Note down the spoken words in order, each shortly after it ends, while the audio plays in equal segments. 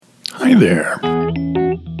Hi there.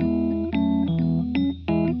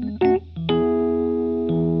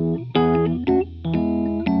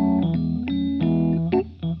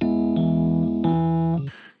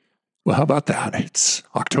 Well, how about that? It's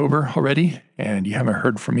October already, and you haven't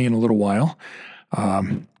heard from me in a little while.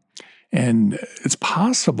 And it's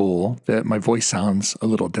possible that my voice sounds a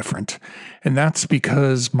little different. And that's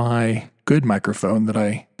because my good microphone that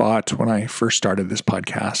I bought when I first started this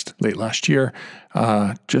podcast late last year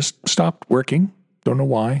just stopped working. Don't know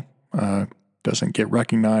why. Doesn't get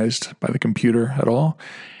recognized by the computer at all.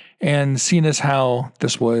 And seeing as how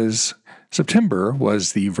September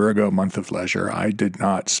was the Virgo month of leisure, I did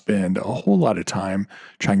not spend a whole lot of time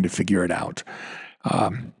trying to figure it out.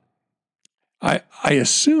 I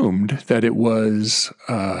assumed that it was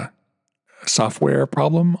a software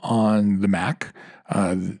problem on the Mac.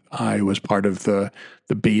 I was part of the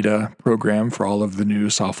beta program for all of the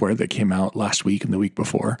new software that came out last week and the week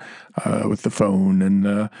before with the phone and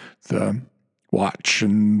the watch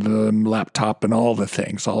and the laptop and all the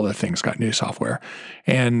things. All the things got new software.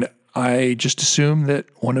 And I just assumed that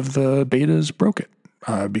one of the betas broke it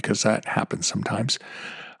because that happens sometimes.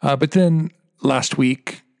 But then last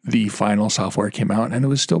week, the final software came out and it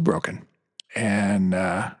was still broken. And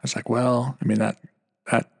I was like, well, I mean, that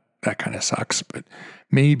kind of sucks, but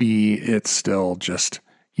maybe it's still just,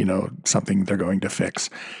 something they're going to fix.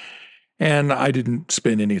 And I didn't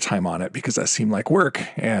spend any time on it because that seemed like work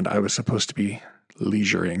and I was supposed to be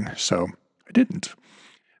leisuring, so I didn't.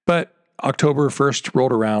 But October 1st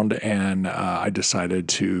rolled around and I decided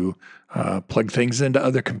to plug things into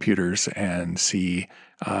other computers and see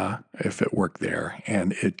if it worked there,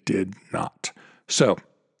 and it did not. So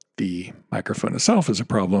the microphone itself is a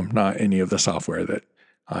problem, not any of the software that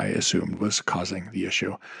I assumed was causing the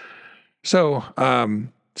issue. So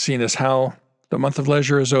seeing as how the month of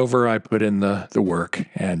leisure is over, I put in the work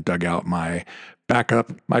and dug out my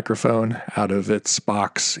backup microphone out of its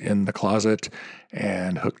box in the closet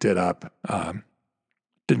and hooked it up.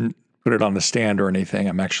 Didn't put it on the stand or anything.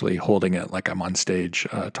 I'm actually holding it like I'm on stage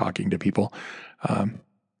talking to people,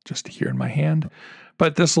 just here in my hand.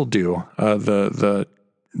 But this will do.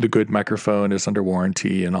 The good microphone is under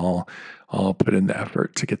warranty, and I'll put in the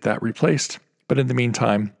effort to get that replaced. But in the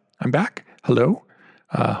meantime, I'm back. Hello.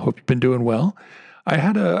 Hope you've been doing well. I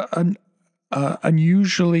had an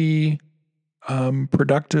unusually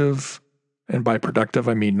productive, and by productive,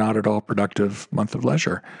 I mean not at all productive month of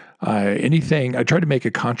leisure. I tried to make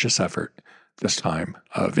a conscious effort this time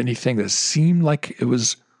of anything that seemed like it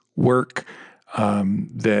was work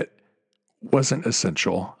that wasn't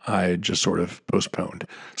essential. I just sort of postponed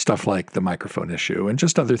stuff like the microphone issue and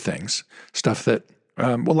just other things, stuff that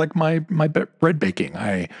like my bread baking.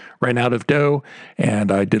 I ran out of dough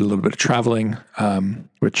and I did a little bit of traveling,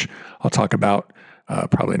 which I'll talk about,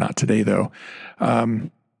 probably not today though. And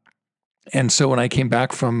so when I came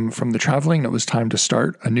back from the traveling, it was time to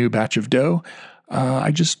start a new batch of dough. I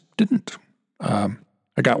just didn't.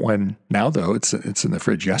 I got one now though. It's in the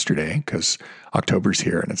fridge yesterday because October's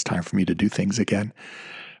here and it's time for me to do things again.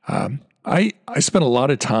 I spent a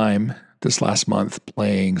lot of time this last month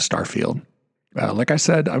playing Starfield. Like I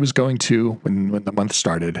said, I was going to when the month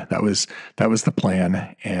started. That was the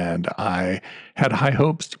plan, and I had high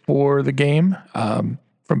hopes for the game from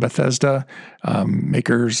Bethesda,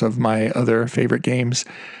 makers of my other favorite games,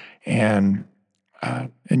 and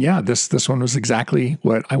yeah, this one was exactly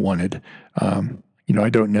what I wanted. I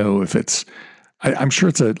don't know if it's. I'm sure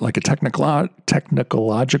it's a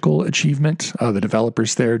technological achievement. The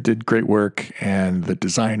developers there did great work, and the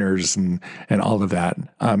designers and all of that.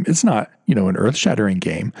 It's not an earth-shattering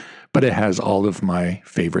game, but it has all of my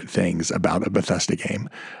favorite things about a Bethesda game.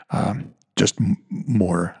 Just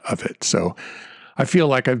more of it. So I feel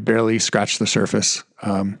like I've barely scratched the surface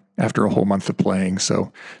after a whole month of playing.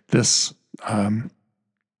 So this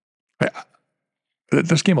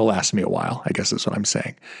game will last me a while, I guess is what I'm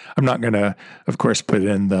saying. I'm not going to, of course, put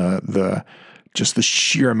in the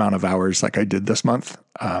sheer amount of hours like I did this month.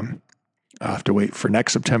 I'll have to wait for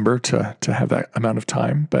next September to have that amount of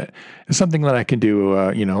time, but it's something that I can do,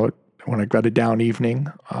 when I got a down evening,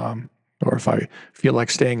 or if I feel like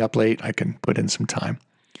staying up late, I can put in some time.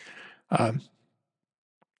 There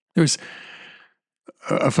was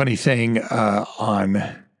a funny thing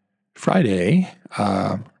on Friday,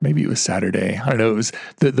 maybe it was Saturday. I don't know. It was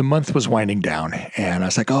the month was winding down, and I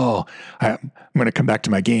was like, "Oh, I'm going to come back to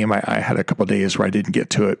my game." I had a couple of days where I didn't get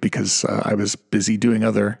to it because I was busy doing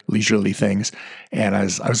other leisurely things, and I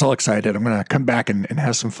was all excited. I'm going to come back and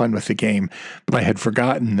have some fun with the game, but I had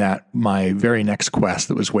forgotten that my very next quest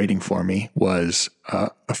that was waiting for me was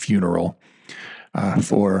a funeral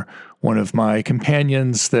for one of my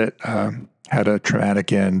companions that had a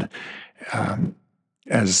traumatic end,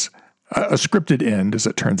 as a scripted end, as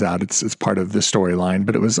it turns out. It's part of the storyline,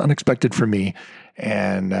 but it was unexpected for me,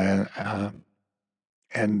 and all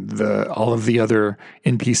of the other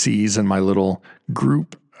NPCs in my little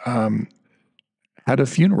group had a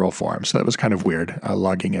funeral for him. So that was kind of weird,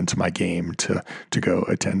 logging into my game to go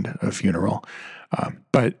attend a funeral.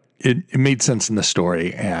 But it made sense in the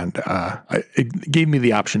story, and it gave me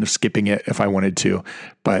the option of skipping it if I wanted to.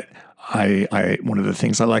 But I one of the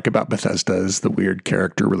things I like about Bethesda is the weird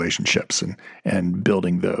character relationships and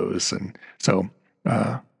building those. And so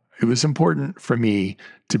it was important for me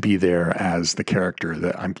to be there as the character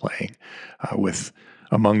that I'm playing with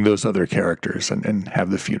among those other characters and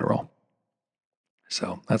have the funeral.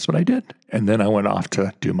 So that's what I did. And then I went off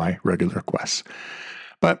to do my regular quests.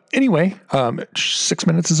 But anyway, 6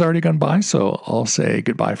 minutes has already gone by, so I'll say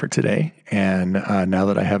goodbye for today. And now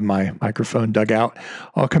that I have my microphone dug out,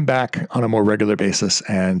 I'll come back on a more regular basis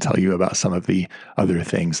and tell you about some of the other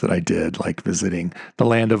things that I did, like visiting the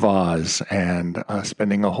Land of Oz and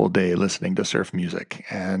spending a whole day listening to surf music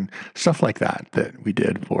and stuff like that we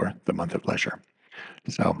did for the month of leisure.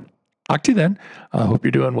 So talk to you then. I hope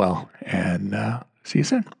you're doing well, and see you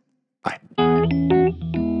soon. Bye.